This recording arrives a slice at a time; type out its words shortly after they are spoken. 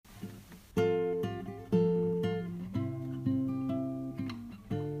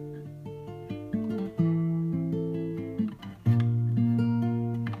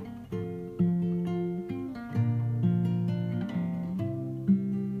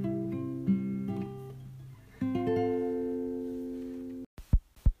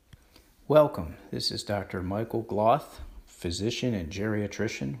Welcome. This is Dr. Michael Gloth, physician and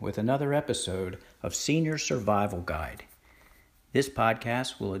geriatrician, with another episode of Senior Survival Guide. This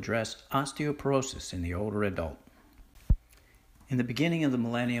podcast will address osteoporosis in the older adult. In the beginning of the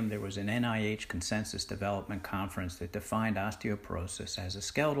millennium, there was an NIH Consensus Development Conference that defined osteoporosis as a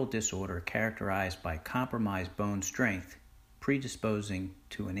skeletal disorder characterized by compromised bone strength, predisposing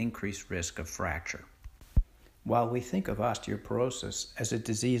to an increased risk of fracture. While we think of osteoporosis as a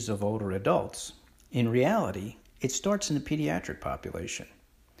disease of older adults, in reality, it starts in the pediatric population.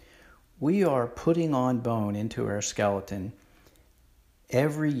 We are putting on bone into our skeleton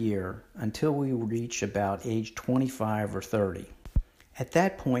every year until we reach about age 25 or 30. At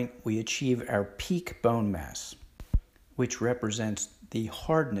that point, we achieve our peak bone mass, which represents the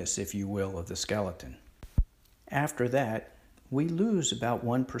hardness, if you will, of the skeleton. After that, we lose about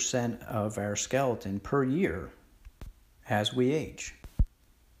 1% of our skeleton per year as we age.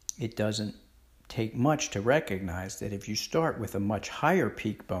 It doesn't take much to recognize that if you start with a much higher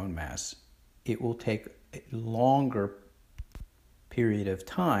peak bone mass, it will take a longer period of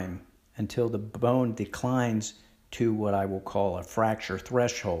time until the bone declines to what I will call a fracture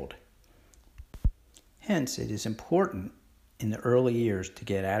threshold. Hence, it is important in the early years to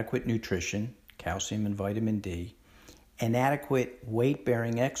get adequate nutrition, calcium and vitamin D, and adequate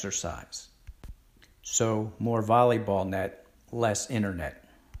weight-bearing exercise. So, more volleyball net, less internet.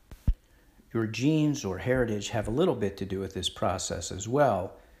 Your genes or heritage have a little bit to do with this process as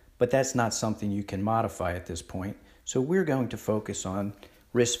well, but that's not something you can modify at this point. So we're going to focus on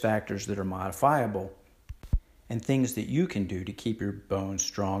risk factors that are modifiable and things that you can do to keep your bones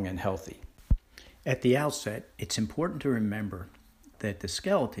strong and healthy. At the outset, it's important to remember that the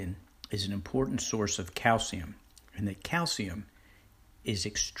skeleton is an important source of calcium, and that calcium is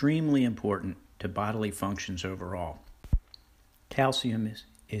extremely important to bodily functions overall. Calcium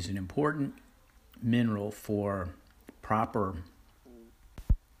is an important mineral for proper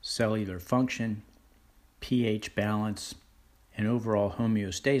cellular function, pH balance, and overall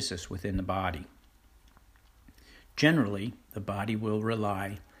homeostasis within the body. Generally, the body will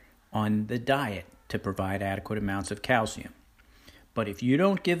rely on the diet to provide adequate amounts of calcium. But if you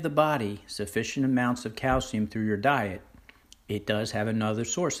don't give the body sufficient amounts of calcium through your diet, it does have another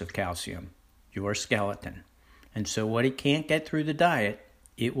source of calcium, your skeleton. And so what it can't get through the diet,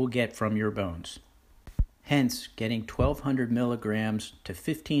 it will get from your bones. Hence, getting 1,200 milligrams to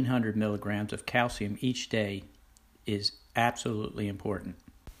 1,500 milligrams of calcium each day is absolutely important.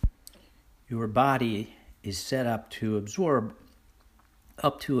 Your body is set up to absorb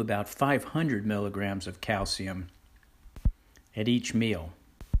up to about 500 milligrams of calcium at each meal.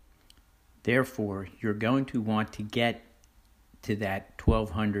 Therefore, you're going to want to get to that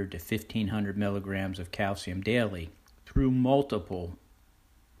 1,200 to 1,500 milligrams of calcium daily through multiple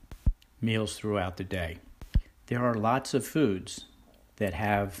meals throughout the day. There are lots of foods that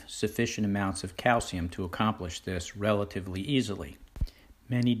have sufficient amounts of calcium to accomplish this relatively easily.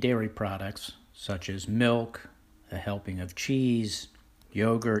 Many dairy products, such as milk, a helping of cheese,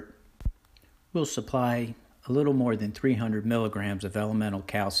 yogurt, will supply a little more than 300 milligrams of elemental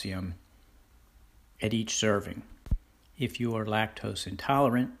calcium at each serving. If you are lactose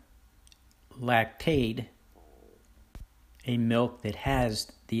intolerant, Lactaid, a milk that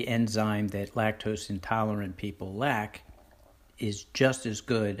has the enzyme that lactose intolerant people lack, is just as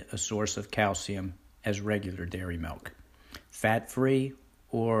good a source of calcium as regular dairy milk. Fat-free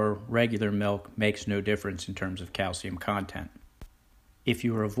or regular milk makes no difference in terms of calcium content. If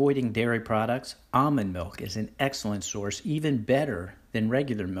you are avoiding dairy products, almond milk is an excellent source, even better than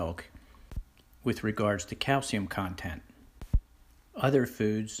regular milk with regards to calcium content. Other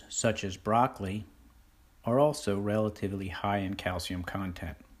foods, such as broccoli, are also relatively high in calcium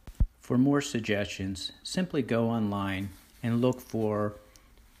content. For more suggestions, simply go online and look for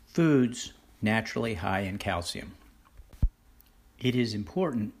foods naturally high in calcium. It is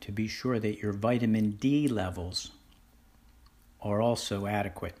important to be sure that your vitamin D levels are also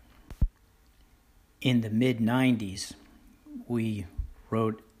adequate. In the mid-90s, we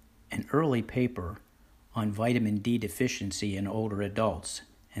wrote an early paper on vitamin D deficiency in older adults,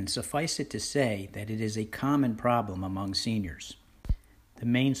 and suffice it to say that it is a common problem among seniors. The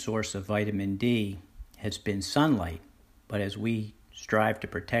main source of vitamin D has been sunlight, but as we strive to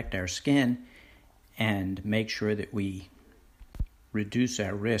protect our skin and make sure that we reduce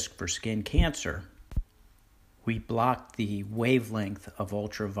our risk for skin cancer, we block the wavelength of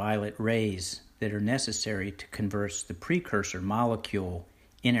ultraviolet rays that are necessary to convert the precursor molecule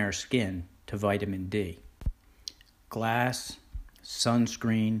in our skin to vitamin D. Glass,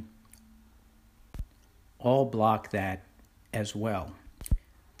 sunscreen, all block that as well.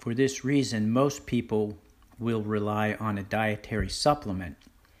 For this reason, most people will rely on a dietary supplement,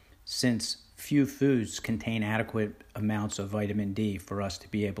 since few foods contain adequate amounts of vitamin D for us to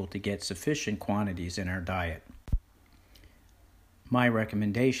be able to get sufficient quantities in our diet. My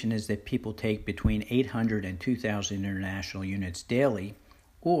recommendation is that people take between 800 and 2,000 international units daily,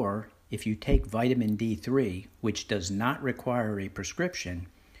 or if you take vitamin D3, which does not require a prescription,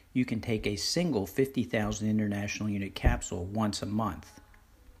 you can take a single 50,000 international unit capsule once a month.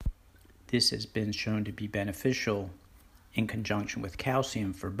 This has been shown to be beneficial in conjunction with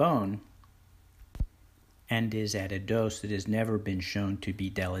calcium for bone and is at a dose that has never been shown to be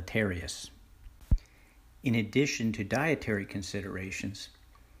deleterious. In addition to dietary considerations,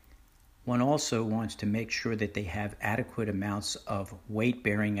 one also wants to make sure that they have adequate amounts of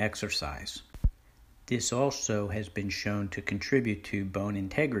weight-bearing exercise. This also has been shown to contribute to bone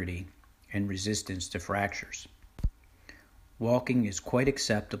integrity and resistance to fractures. Walking is quite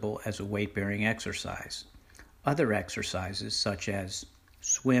acceptable as a weight-bearing exercise. Other exercises, such as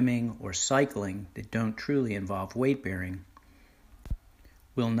swimming or cycling that don't truly involve weight-bearing,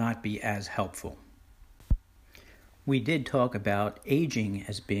 will not be as helpful. We did talk about aging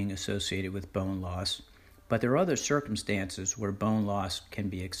as being associated with bone loss, but there are other circumstances where bone loss can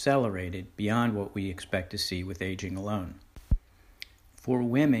be accelerated beyond what we expect to see with aging alone. For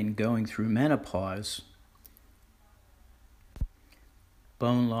women going through menopause,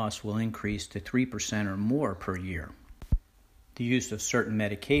 bone loss will increase to 3% or more per year. The use of certain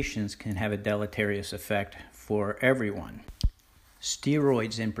medications can have a deleterious effect for everyone.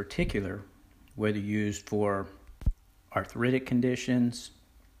 Steroids in particular, whether used for arthritic conditions,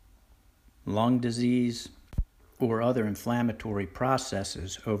 lung disease, or other inflammatory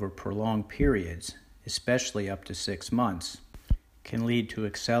processes over prolonged periods, especially up to 6 months, can lead to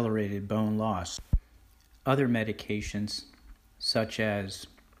accelerated bone loss. Other medications, such as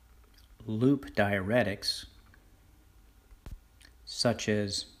loop diuretics, such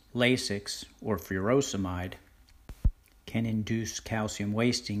as Lasix or furosemide, can induce calcium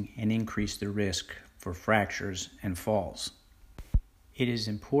wasting and increase the risk for fractures and falls. It is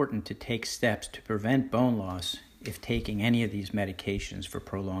important to take steps to prevent bone loss if taking any of these medications for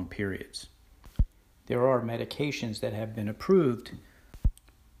prolonged periods. There are medications that have been approved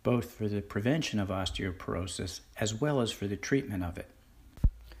both for the prevention of osteoporosis as well as for the treatment of it.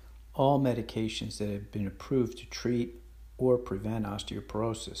 All medications that have been approved to treat or prevent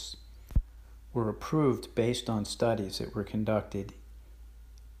osteoporosis were approved based on studies that were conducted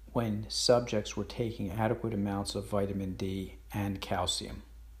when subjects were taking adequate amounts of vitamin D and calcium.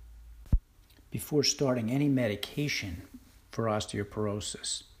 Before starting any medication for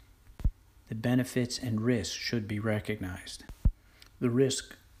osteoporosis, the benefits and risks should be recognized. The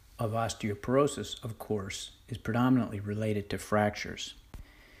risk of osteoporosis, of course, is predominantly related to fractures.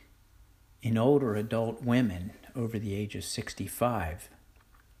 In older adult women over the age of 65,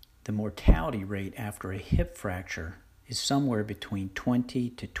 the mortality rate after a hip fracture is somewhere between 20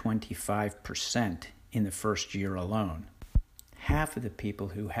 to 25% in the first year alone. Half of the people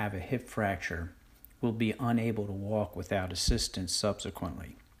who have a hip fracture will be unable to walk without assistance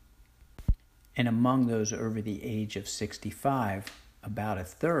subsequently. And among those over the age of 65, about a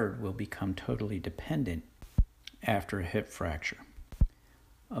third will become totally dependent after a hip fracture.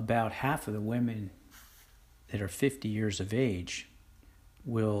 About half of the women that are 50 years of age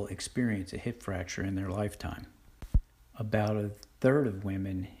will experience a hip fracture in their lifetime. About a third of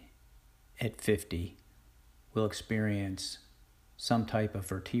women at 50 will experience some type of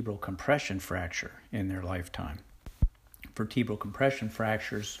vertebral compression fracture in their lifetime. Vertebral compression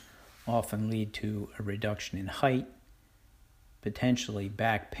fractures often lead to a reduction in height, potentially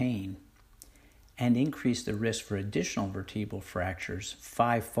back pain, and increase the risk for additional vertebral fractures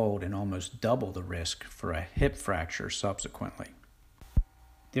fivefold and almost double the risk for a hip fracture subsequently.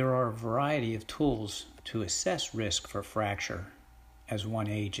 There are a variety of tools to assess risk for fracture as one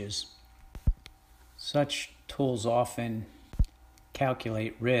ages. Such tools often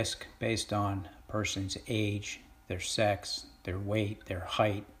calculate risk based on a person's age, their sex, their weight, their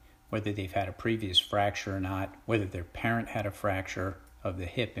height, whether they've had a previous fracture or not, whether their parent had a fracture of the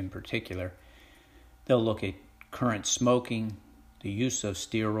hip in particular. They'll look at current smoking, the use of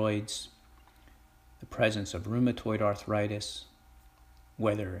steroids, the presence of rheumatoid arthritis,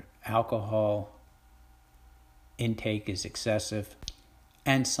 whether alcohol intake is excessive,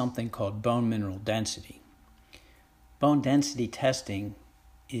 and something called bone mineral density. Bone density testing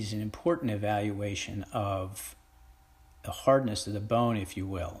is an important evaluation of the hardness of the bone, if you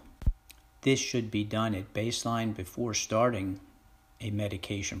will. This should be done at baseline before starting a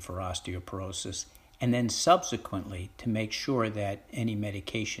medication for osteoporosis and then subsequently to make sure that any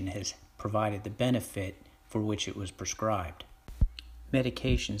medication has provided the benefit for which it was prescribed.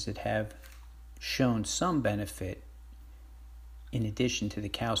 Medications that have shown some benefit, in addition to the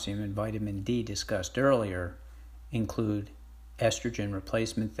calcium and vitamin D discussed earlier, include estrogen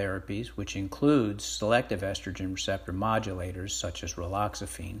replacement therapies, which includes selective estrogen receptor modulators such as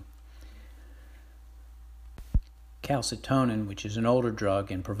raloxifene, calcitonin, which is an older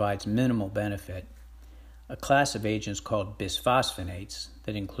drug and provides minimal benefit, a class of agents called bisphosphonates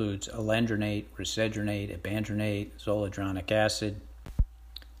that includes alendronate, risedronate, abandronate, zoledronic acid,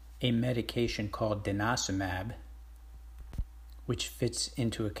 a medication called denosumab, which fits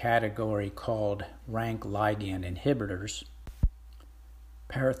into a category called rank ligand inhibitors,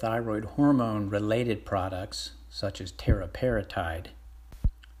 parathyroid hormone-related products such as teriparatide,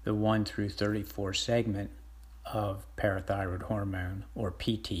 the 1 through 34 segment of parathyroid hormone, or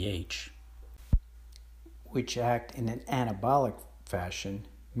PTH, which act in an anabolic fashion,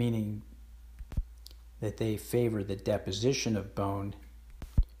 meaning that they favor the deposition of bone,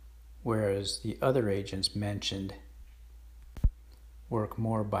 whereas the other agents mentioned work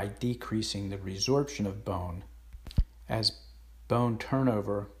more by decreasing the resorption of bone, as bone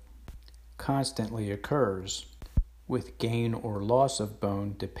turnover constantly occurs, with gain or loss of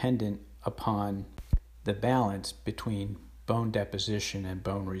bone dependent upon the balance between bone deposition and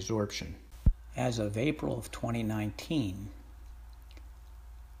bone resorption. As of April of 2019,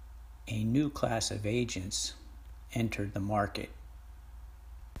 a new class of agents entered the market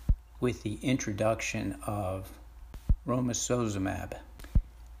with the introduction of romosozumab,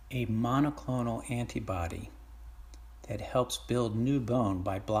 a monoclonal antibody that helps build new bone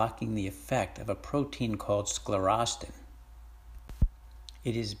by blocking the effect of a protein called sclerostin.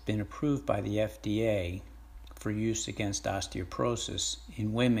 It has been approved by the FDA for use against osteoporosis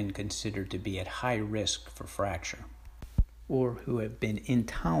in women considered to be at high risk for fracture, or who have been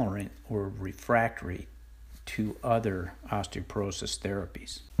intolerant or refractory to other osteoporosis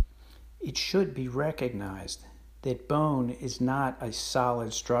therapies. It should be recognized that bone is not a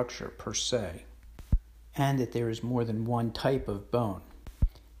solid structure per se, and that there is more than one type of bone.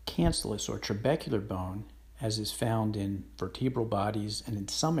 Cancellous or trabecular bone, as is found in vertebral bodies and in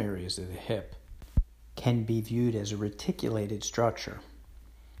some areas of the hip, can be viewed as a reticulated structure,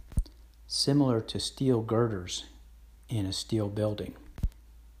 similar to steel girders in a steel building.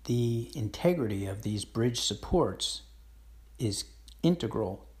 The integrity of these bridge supports is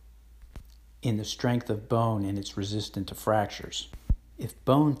integral in the strength of bone and its resistance to fractures. If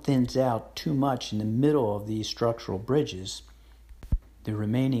bone thins out too much in the middle of these structural bridges, the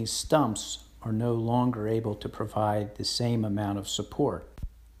remaining stumps are no longer able to provide the same amount of support,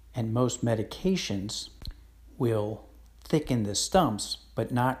 and most medications will thicken the stumps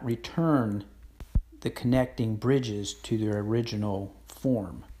but not return the connecting bridges to their original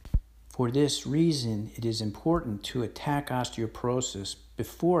form. For this reason, it is important to attack osteoporosis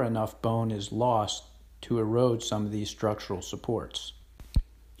before enough bone is lost to erode some of these structural supports.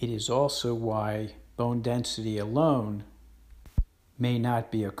 It is also why bone density alone may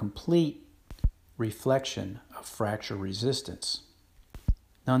not be a complete reflection of fracture resistance.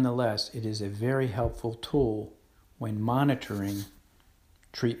 Nonetheless, it is a very helpful tool when monitoring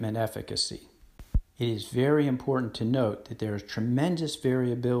treatment efficacy. It is very important to note that there is tremendous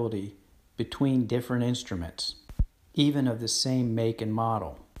variability between different instruments, even of the same make and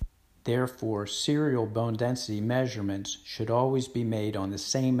model. Therefore, serial bone density measurements should always be made on the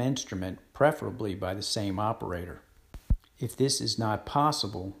same instrument, preferably by the same operator. If this is not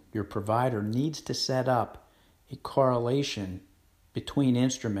possible, your provider needs to set up a correlation between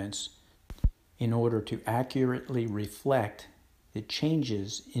instruments in order to accurately reflect the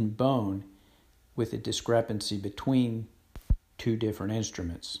changes in bone with a discrepancy between two different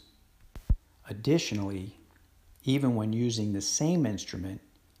instruments. Additionally, even when using the same instrument,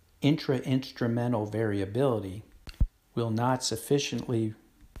 intra-instrumental variability will not sufficiently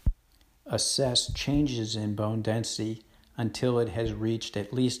assess changes in bone density until it has reached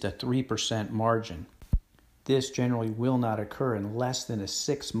at least a 3% margin. This generally will not occur in less than a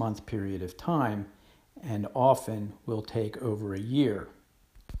 6-month period of time and often will take over a year.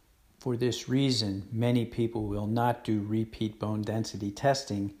 For this reason, many people will not do repeat bone density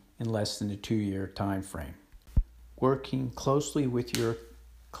testing in less than a 2-year time frame. Working closely with your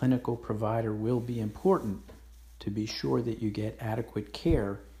clinical provider will be important to be sure that you get adequate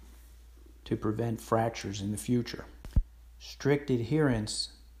care to prevent fractures in the future. Strict adherence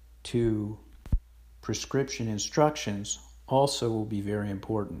to prescription instructions also will be very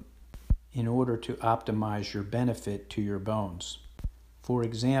important in order to optimize your benefit to your bones. For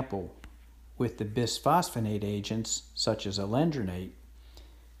example, with the bisphosphonate agents, such as alendronate,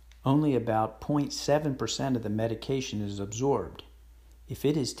 only about 0.7% of the medication is absorbed. If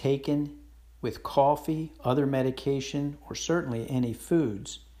it is taken with coffee, other medication, or certainly any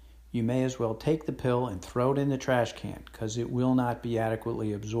foods, you may as well take the pill and throw it in the trash can because it will not be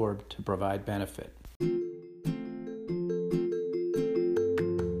adequately absorbed to provide benefit.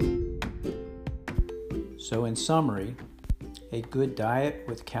 So in summary, a good diet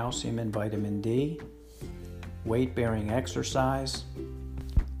with calcium and vitamin D, weight-bearing exercise,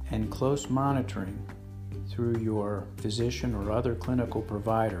 and close monitoring through your physician or other clinical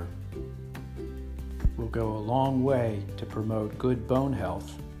provider will go a long way to promote good bone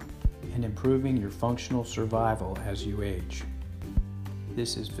health and improving your functional survival as you age.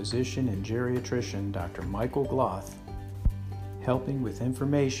 This is physician and geriatrician Dr. Michael Gloth, helping with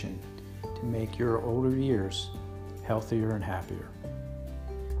information to make your older years healthier and happier.